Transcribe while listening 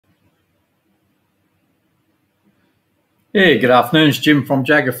Hey, good afternoon. It's Jim from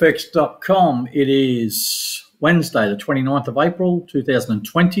JAGfx.com. It is Wednesday, the 29th of April,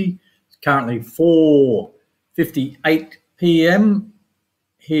 2020. It's currently 4:58 p.m.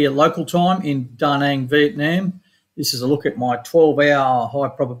 here local time in Da Nang, Vietnam. This is a look at my 12-hour high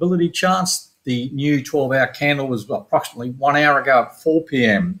probability charts. The new 12-hour candle was approximately 1 hour ago at 4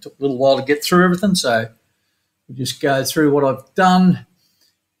 p.m. It took a little while to get through everything, so we'll just go through what I've done.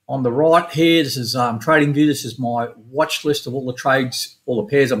 On the right here, this is TradingView. This is my watch list of all the trades, all the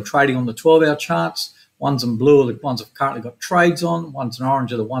pairs I'm trading on the 12-hour charts. Ones in blue are the ones I've currently got trades on. Ones in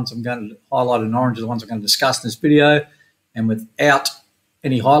orange are the ones I'm going to highlight in orange are the ones I'm going to discuss in this video. And without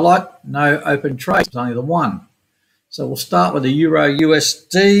any highlight, no open trades, it's only the one. So we'll start with the Euro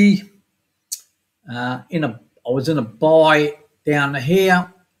USD. I was in a buy down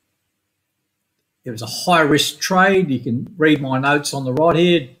here. It was a high-risk trade. You can read my notes on the right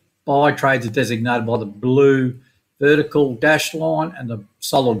here. Buy trades are designated by the blue vertical dashed line and the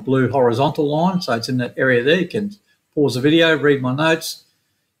solid blue horizontal line. So it's in that area there. You can pause the video, read my notes.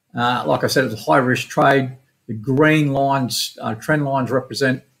 Like I said, it's a high-risk trade. The green lines, trend lines,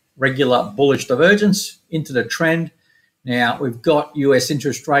 represent regular bullish divergence into the trend. Now, we've got US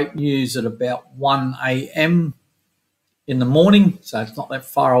interest rate news at about 1 a.m. in the morning, so it's not that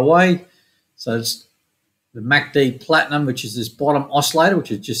far away. So it's the MACD Platinum, which is this bottom oscillator, which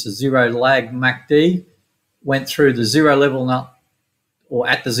is just a zero lag MACD, went through the zero level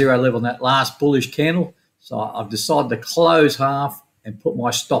at the zero level in that last bullish candle. So I've decided to close half and put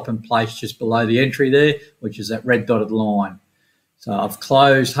my stop in place just below the entry there, which is that red dotted line. So I've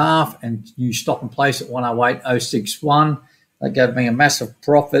closed half and you stop in place at 108.061. That gave me a massive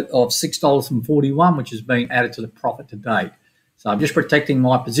profit of $6.41, which has been added to the profit to date. So I'm just protecting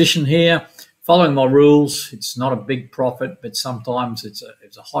my position here. Following my rules, it's not a big profit, but sometimes it's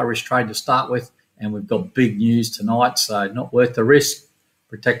a high-risk trade to start with, and we've got big news tonight, so not worth the risk.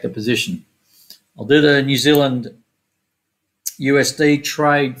 Protect the position. I'll do the New Zealand USD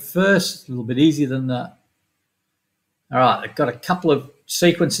trade first, a little bit easier than the... All right, I've got a couple of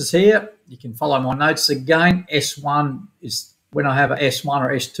sequences here. You can follow my notes again. S1 is when I have a S1 or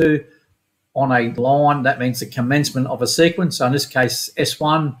S2 on a line, that means the commencement of a sequence. So in this case,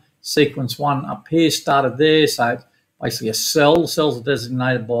 S1, sequence 1 up here started there, so it's basically a sell. Sells are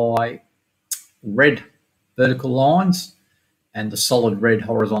designated by red vertical lines and the solid red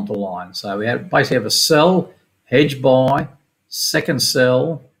horizontal line. So we basically have a sell, hedge buy, second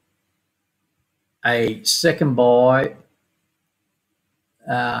sell, a second buy,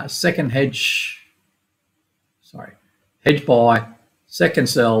 hedge buy, second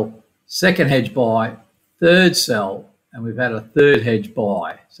sell, second hedge buy, third sell, and we've had a third hedge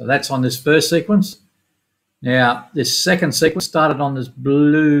buy. So that's on this first sequence. Now, this second sequence started on this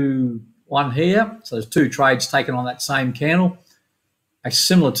blue one here. So there's two trades taken on that same candle.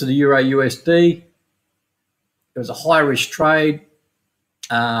 Similar to the Euro USD. It was a high-risk trade.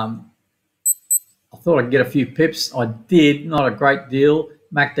 I thought I'd get a few pips. I did, not a great deal.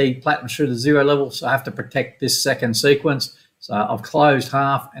 MACD Platinum through the zero level, so I have to protect this second sequence. So I've closed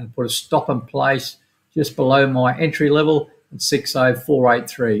half and put a stop in place just below my entry level at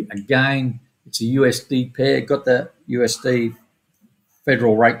 60483. Again, it's a USD pair. Got the USD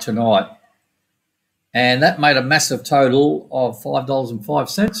federal rate tonight. And that made a massive total of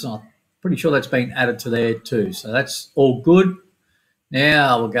 $5.05. I'm pretty sure that's been added to there too. So that's all good.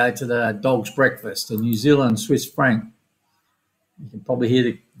 Now we'll go to the dog's breakfast, the New Zealand Swiss franc. You can probably hear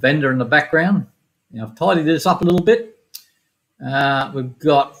the vendor in the background. Now I've tidied this up a little bit. We've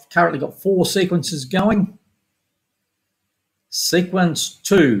currently got 4 sequences going. Sequence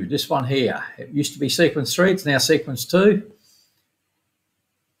 2, this one here. It used to be sequence 3, it's now sequence 2.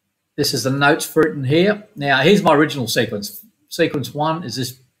 This is the notes for it in here. Now here's my original sequence. Sequence 1 is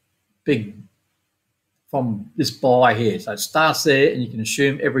this big from this buy here. So it starts there and you can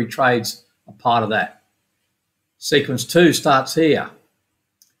assume every trade's a part of that. Sequence 2 starts here.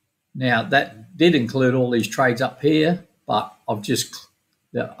 Now that did include all these trades up here, but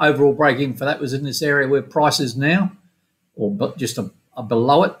the overall break-even for that was in this area where price is now, or just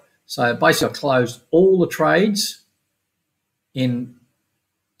below it. So basically I closed all the trades in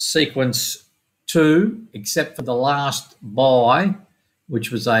sequence 2 except for the last buy,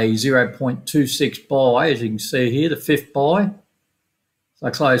 which was a 0.26 buy, as you can see here, the 5th buy. So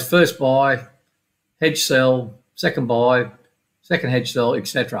I closed first buy, hedge sell, second buy, second hedge sell,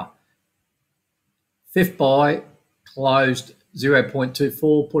 etc. 5th buy, closed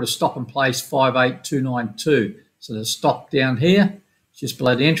 0.24, put a stop in place 58292. So the stop down here, just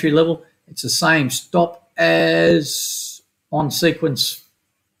below the entry level. It's the same stop as on sequence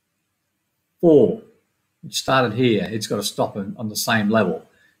 4. It started here. It's got to stop on the same level.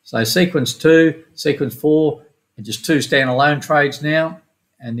 So sequence 2, sequence 4, and just 2 standalone trades now.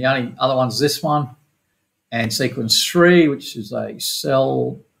 And the only other one's this one. And sequence 3, which is a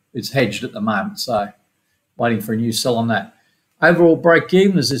sell, it's hedged at the moment. So waiting for a new sell on that. Overall break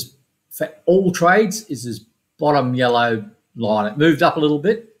even is this, for all trades, is this bottom yellow line. It moved up a little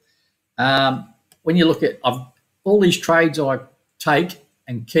bit. When you look at all these trades I take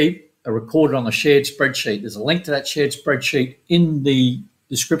and keep are recorded on the shared spreadsheet. There's a link to that shared spreadsheet in the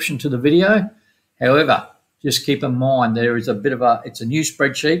description to the video. However, just keep in mind there is a bit of it's a new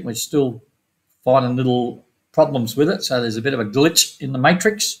spreadsheet. We're still finding little problems with it. So there's a bit of a glitch in the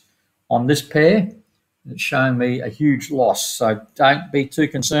matrix on this pair. It's showing me a huge loss. So don't be too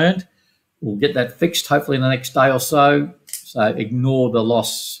concerned. We'll get that fixed hopefully in the next day or so. So ignore the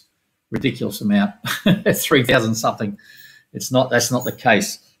loss, ridiculous amount, 3,000 something. That's not the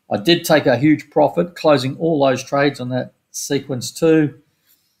case. I did take a huge profit closing all those trades on that sequence 2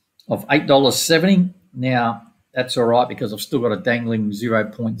 of $8.70. Now that's all right because I've still got a dangling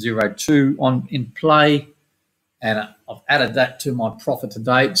 0.02 on in play, and I've added that to my profit to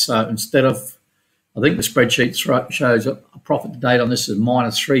date. So instead of, I think the spreadsheet shows a profit to date on this is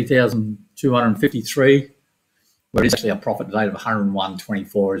minus 3,253, but it's actually a profit to date of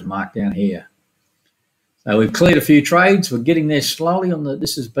 101.24 is marked down here. So we've cleared a few trades. We're getting there slowly on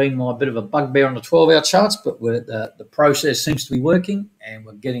this has been my bit of a bugbear on the 12-hour charts, but the process seems to be working, and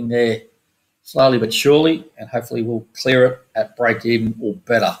we're getting there slowly but surely, and hopefully we'll clear it at break even or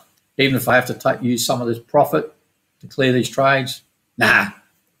better. Even if I have to use some of this profit to clear these trades, nah,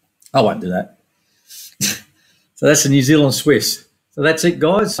 I won't do that. So that's the New Zealand Swiss. So that's it,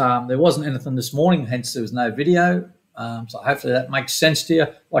 guys. There wasn't anything this morning, hence there was no video. So hopefully that makes sense to you.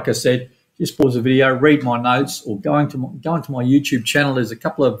 Like I said, just pause the video, read my notes, or go into my YouTube channel. There's a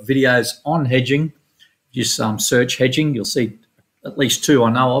couple of videos on hedging. Just search hedging. You'll see at least 2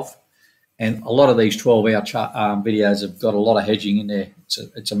 I know of. And a lot of these 12-hour videos have got a lot of hedging in there.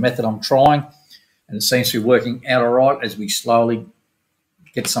 It's a method I'm trying, and it seems to be working out all right as we slowly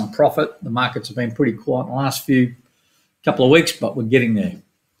get some profit. The markets have been pretty quiet in the last couple of weeks, but we're getting there.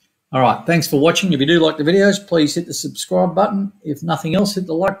 All right, thanks for watching. If you do like the videos, please hit the subscribe button. If nothing else, hit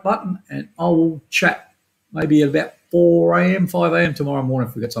the like button, and I will chat maybe at about 4 a.m., 5 a.m. tomorrow morning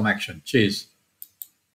if we get some action. Cheers.